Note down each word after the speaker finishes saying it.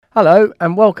Hello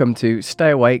and welcome to Stay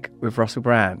Awake with Russell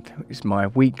Brand. It's my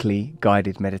weekly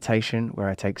guided meditation where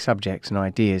I take subjects and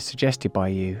ideas suggested by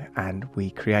you and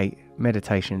we create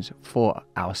meditations for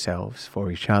ourselves,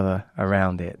 for each other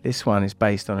around it. This one is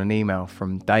based on an email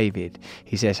from David.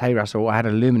 He says, "Hey Russell, I had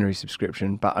a Luminary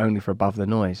subscription but only for Above the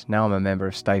Noise. Now I'm a member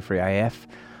of Stay Free AF,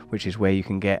 which is where you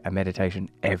can get a meditation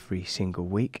every single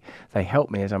week. They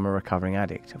help me as I'm a recovering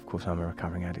addict." Of course, I'm a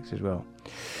recovering addict as well.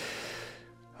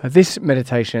 This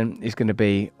meditation is going to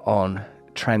be on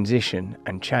transition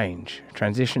and change.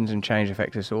 Transitions and change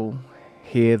affect us all.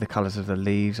 Here, the colours of the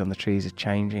leaves on the trees are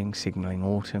changing, signalling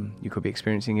autumn. You could be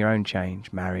experiencing your own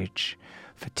change, marriage,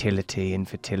 fertility,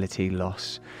 infertility,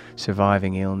 loss,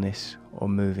 surviving illness, or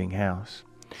moving house.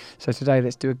 So today,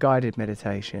 let's do a guided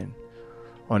meditation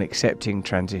on accepting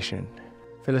transition.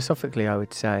 Philosophically, I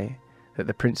would say that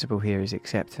the principle here is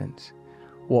acceptance.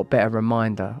 What better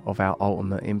reminder of our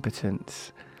ultimate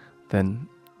impotence than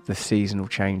the seasonal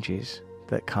changes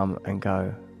that come and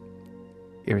go,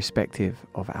 irrespective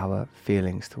of our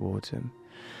feelings towards them.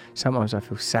 Sometimes I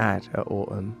feel sad at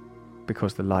autumn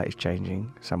because the light is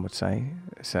changing, some would say.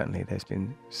 Certainly there's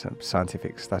been some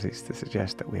scientific studies to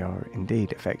suggest that we are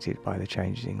indeed affected by the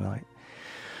changes in light.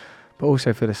 But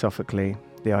also philosophically,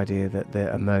 the idea that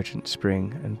the emergent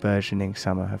spring and burgeoning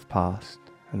summer have passed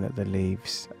and that the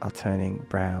leaves are turning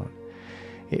brown.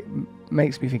 It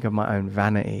makes me think of my own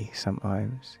vanity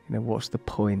sometimes. What's the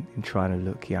point in trying to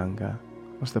look younger?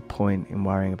 What's the point in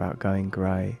worrying about going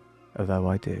grey, although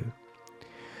I do?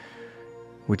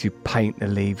 Would you paint the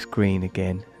leaves green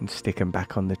again and stick them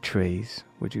back on the trees?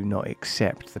 Would you not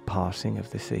accept the passing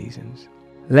of the seasons?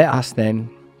 Let us then,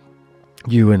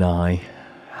 you and I,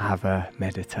 have a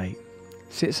meditate.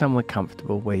 Sit somewhere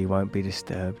comfortable where you won't be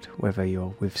disturbed, whether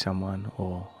you're with someone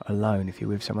or alone. If you're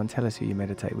with someone, tell us who you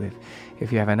meditate with.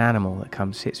 If you have an animal that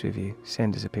comes sits with you,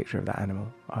 send us a picture of that animal.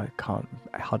 I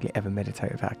hardly ever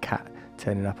meditate without a cat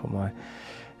turning up on my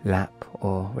lap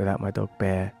or without my dog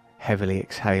Bear heavily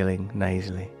exhaling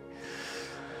nasally.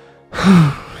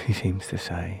 He seems to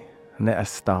say. And let us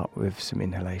start with some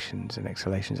inhalations and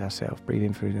exhalations ourselves. Breathe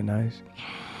in through the nose,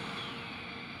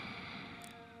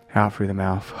 out through the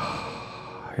mouth.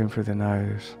 In through the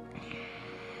nose.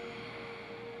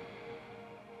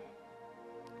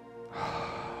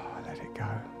 Let it go.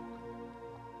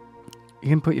 You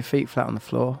can put your feet flat on the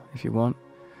floor if you want.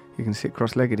 You can sit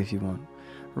cross-legged if you want.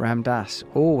 Ram Dass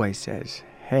always says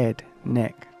head,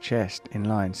 neck, chest in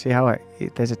line. See how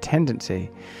there's a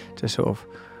tendency to sort of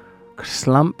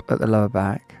slump at the lower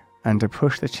back and to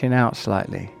push the chin out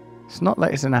slightly. It's not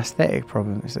like it's an aesthetic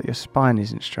problem, it's that your spine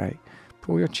isn't straight.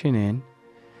 Pull your chin in.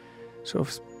 Sort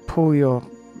of pull your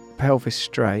pelvis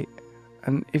straight,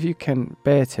 and if you can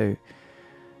bear to,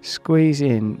 squeeze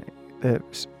in the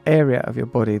area of your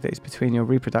body that is between your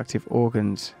reproductive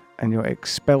organs and your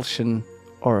expulsion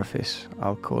orifice,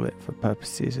 I'll call it for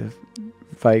purposes of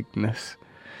vagueness.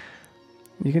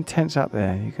 You can tense up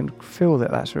there. You can feel that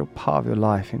that's a real part of your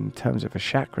life in terms of a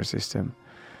chakra system.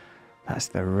 That's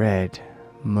the red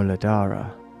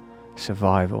Muladhara,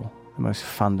 survival, the most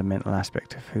fundamental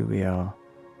aspect of who we are.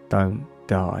 Don't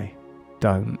die.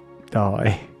 Don't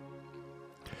die.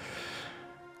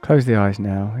 Close the eyes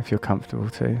now if you're comfortable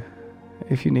to.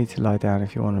 If you need to lie down,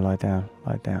 if you want to lie down,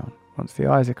 lie down. Once the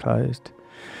eyes are closed,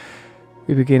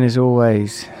 we begin as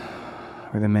always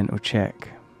with a mental check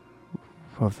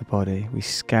of the body. We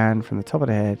scan from the top of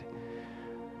the head,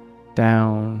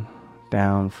 down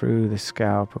through the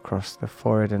scalp, across the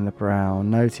forehead and the brow,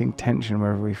 noting tension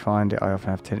wherever we find it. I often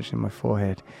have tension in my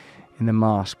forehead, in the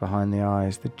mask behind the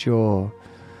eyes, the jaw,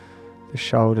 the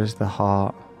shoulders, the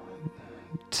heart,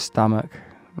 stomach,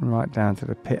 right down to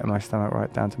the pit of my stomach,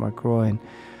 right down to my groin.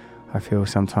 I feel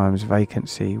sometimes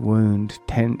vacancy, wound,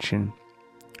 tension.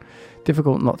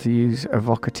 Difficult not to use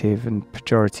evocative and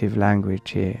pejorative language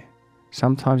here.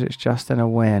 Sometimes it's just an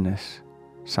awareness.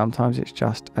 Sometimes it's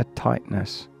just a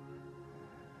tightness.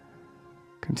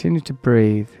 Continue to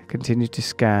breathe, continue to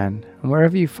scan, and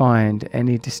wherever you find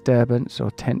any disturbance or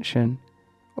tension,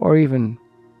 or even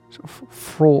sort of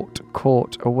fraught,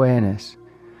 caught awareness,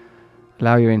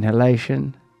 allow your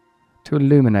inhalation to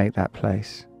illuminate that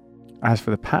place. As for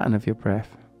the pattern of your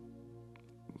breath,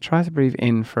 try to breathe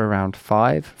in for around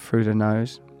 5 through the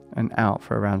nose and out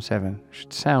for around 7. It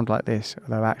should sound like this,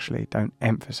 although actually don't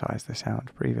emphasize the sound.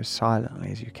 Breathe as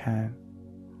silently as you can.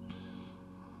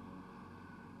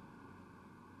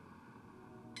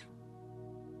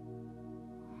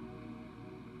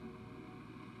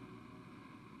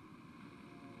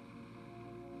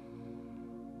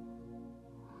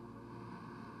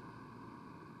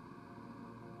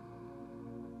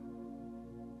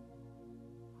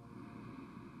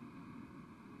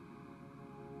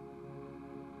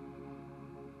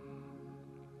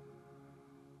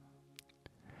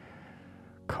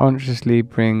 Consciously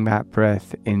bring that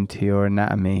breath into your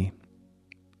anatomy.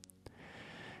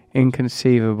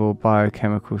 Inconceivable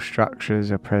biochemical structures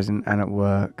are present and at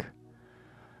work.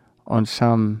 On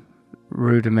some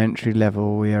rudimentary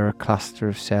level, we are a cluster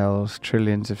of cells,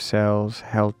 trillions of cells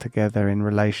held together in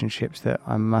relationships that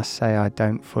I must say I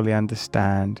don't fully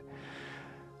understand.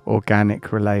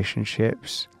 Organic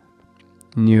relationships,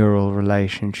 neural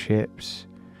relationships,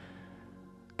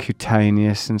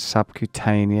 cutaneous and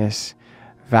subcutaneous,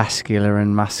 vascular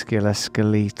and muscular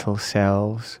skeletal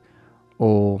cells,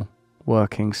 all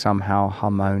working somehow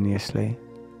harmoniously,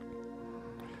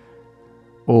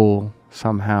 all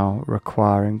somehow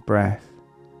requiring breath.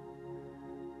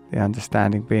 The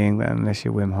understanding being that unless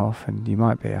you're Wim Hof, and you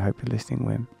might be, I hope you're listening,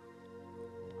 Wim,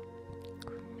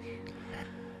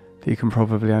 that you can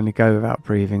probably only go without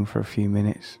breathing for a few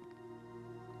minutes,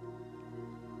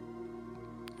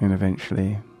 and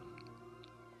eventually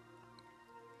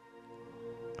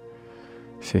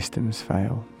systems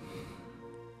fail.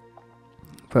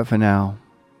 But for now,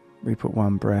 we put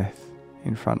one breath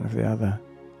in front of the other.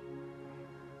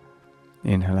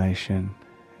 Inhalation,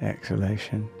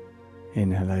 exhalation,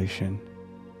 inhalation,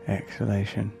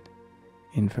 exhalation.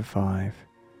 In for 5,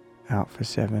 out for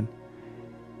 7.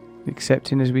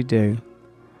 Accepting as we do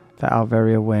that our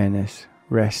very awareness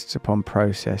rests upon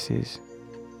processes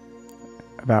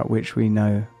about which we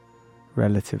know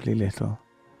relatively little.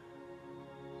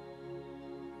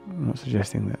 I'm not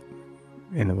suggesting that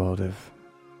in the world of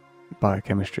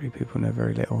biochemistry people know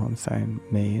very little. I'm saying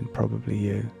me and probably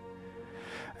you.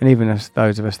 And even as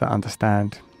those of us that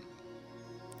understand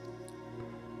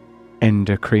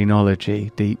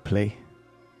endocrinology deeply,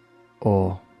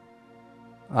 or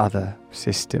other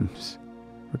systems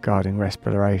regarding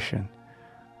respiration,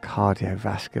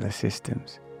 cardiovascular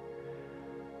systems,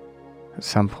 at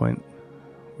some point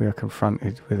we are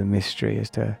confronted with a mystery as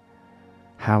to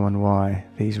how and why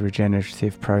these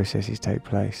regenerative processes take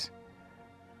place,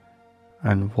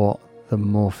 and what the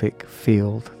morphic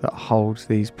field that holds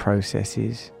these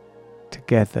processes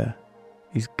together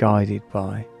is guided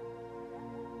by.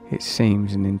 It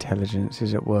seems an intelligence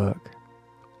is at work.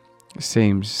 It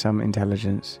seems some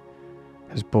intelligence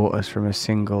has brought us from a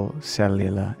single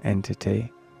cellular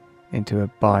entity into a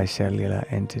bicellular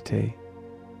entity,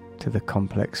 to the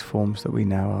complex forms that we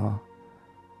now are,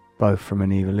 both from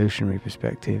an evolutionary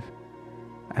perspective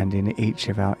and in each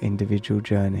of our individual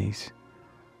journeys,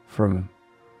 from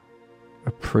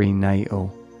a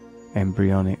prenatal,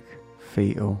 embryonic,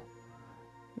 fetal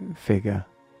figure,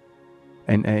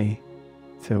 entity,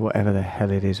 to whatever the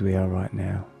hell it is we are right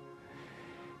now.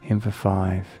 In for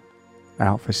 5,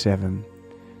 out for 7.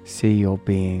 See your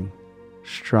being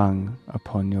strung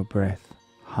upon your breath,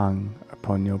 hung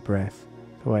upon your breath,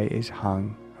 the way it is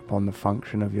hung upon the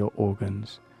function of your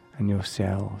organs and your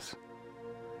cells.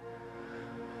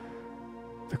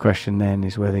 The question then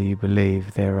is whether you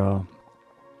believe there are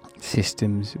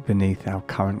systems beneath our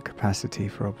current capacity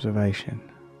for observation,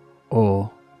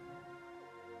 or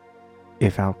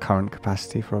if our current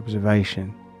capacity for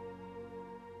observation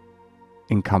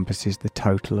encompasses the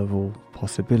total of all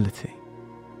possibility.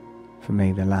 For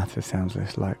me, the latter sounds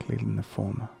less likely than the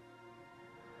former.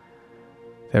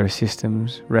 There are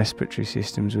systems, respiratory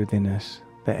systems within us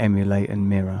that emulate and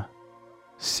mirror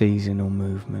seasonal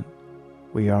movement.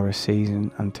 We are a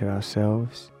season unto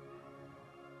ourselves.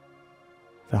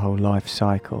 The whole life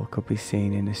cycle could be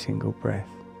seen in a single breath.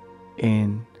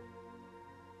 In,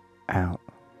 out.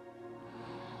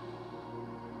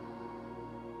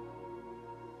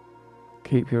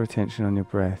 Keep your attention on your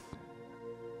breath.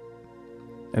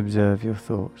 Observe your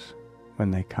thoughts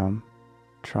when they come.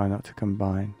 Try not to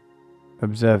combine.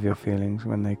 Observe your feelings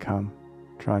when they come.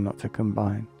 Try not to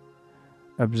combine.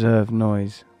 Observe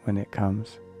noise when it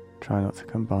comes. Try not to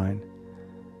combine.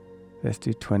 Let's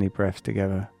do 20 breaths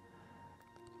together.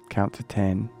 Count to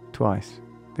 10 twice.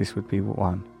 This would be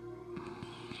 1.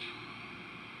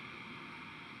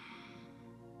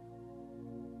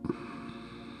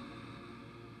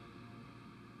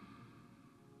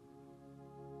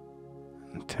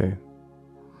 2.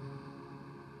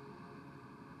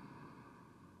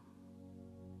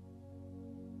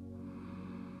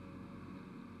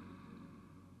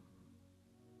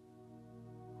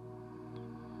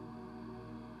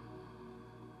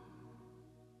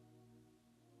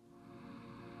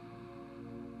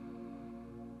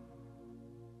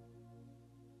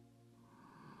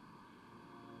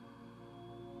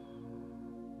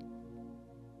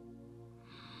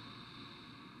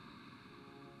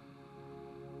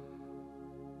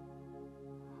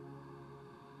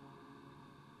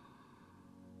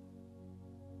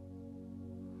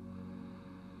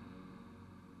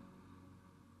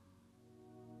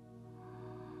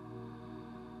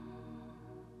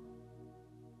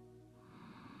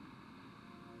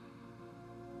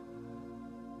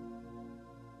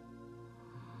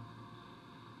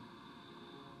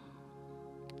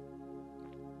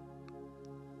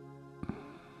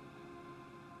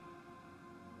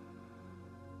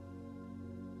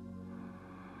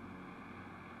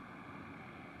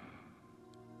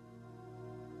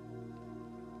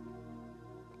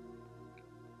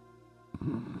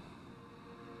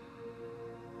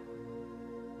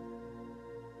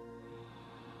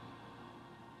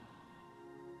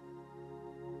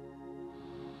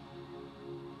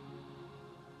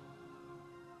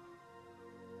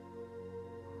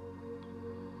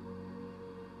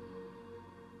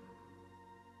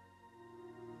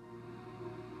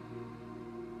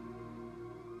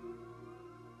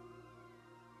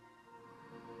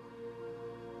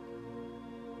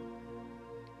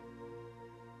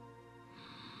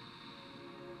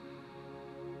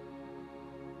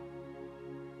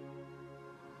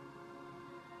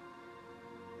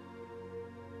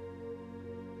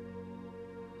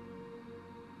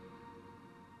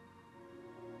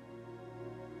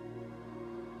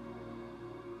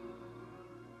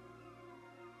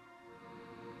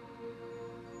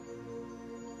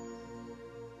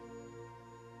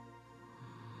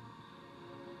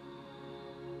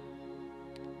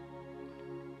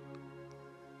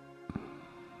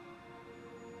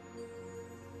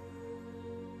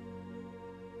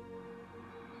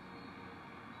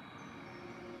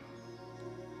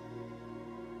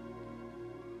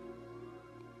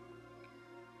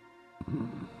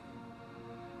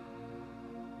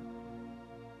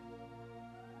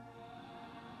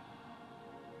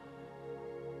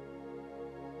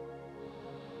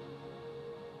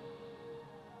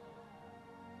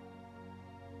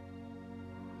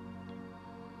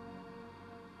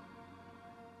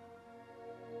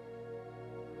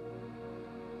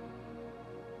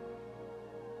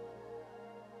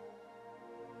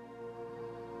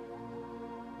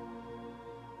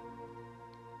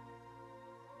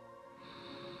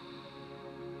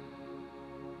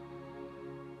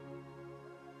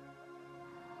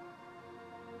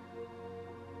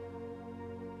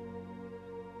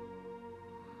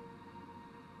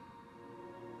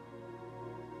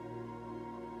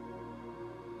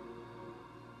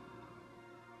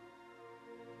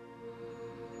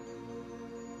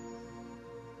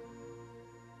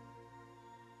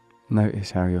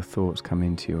 Notice how your thoughts come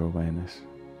into your awareness.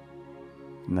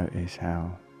 Notice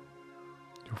how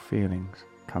your feelings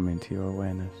come into your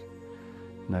awareness.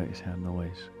 Notice how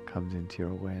noise comes into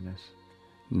your awareness.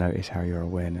 Notice how your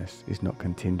awareness is not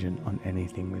contingent on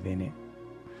anything within it,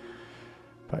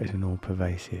 but is an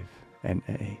all-pervasive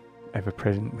entity, ever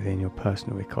present within your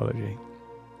personal ecology,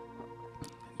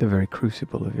 the very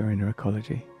crucible of your inner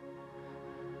ecology.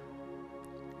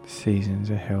 The seasons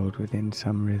are held within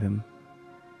some rhythm,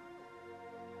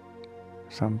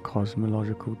 some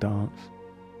cosmological dance.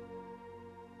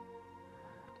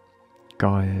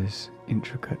 Gaia's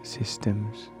intricate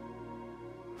systems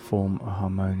form a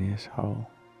harmonious whole.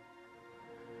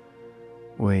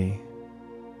 We,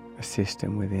 a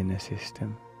system within a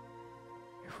system.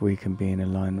 If we can be in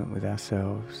alignment with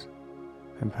ourselves,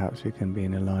 then perhaps we can be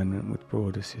in alignment with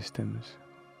broader systems,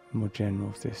 more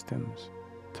general systems,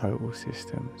 total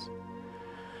systems.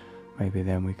 Maybe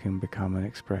then we can become an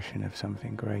expression of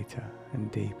something greater and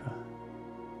deeper.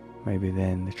 Maybe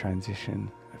then the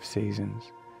transition of seasons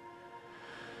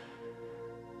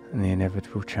and the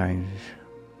inevitable change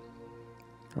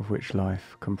of which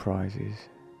life comprises,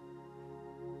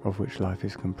 of which life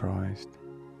is comprised,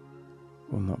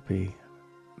 will not be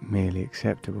merely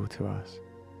acceptable to us,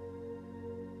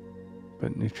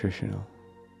 but nutritional,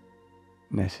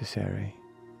 necessary,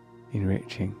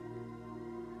 enriching.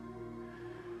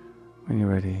 When you're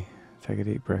ready, take a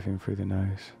deep breath in through the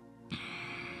nose.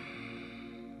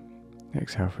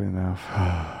 Exhale through the mouth.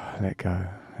 Let go.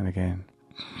 And again.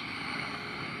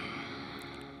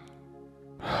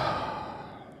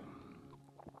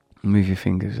 Move your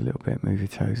fingers a little bit. Move your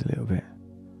toes a little bit.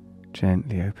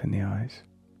 Gently open the eyes.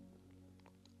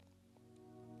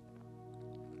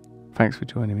 Thanks for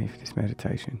joining me for this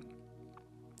meditation.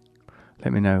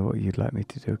 Let me know what you'd like me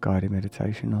to do a guided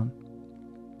meditation on.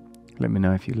 Let me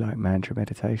know if you like mantra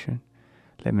meditation.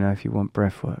 Let me know if you want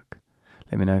breath work.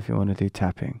 Let me know if you want to do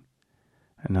tapping.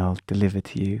 And I'll deliver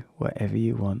to you whatever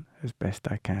you want as best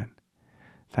I can.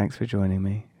 Thanks for joining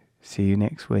me. See you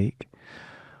next week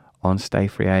on Stay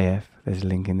Free AF. There's a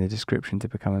link in the description to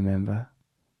become a member.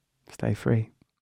 Stay free.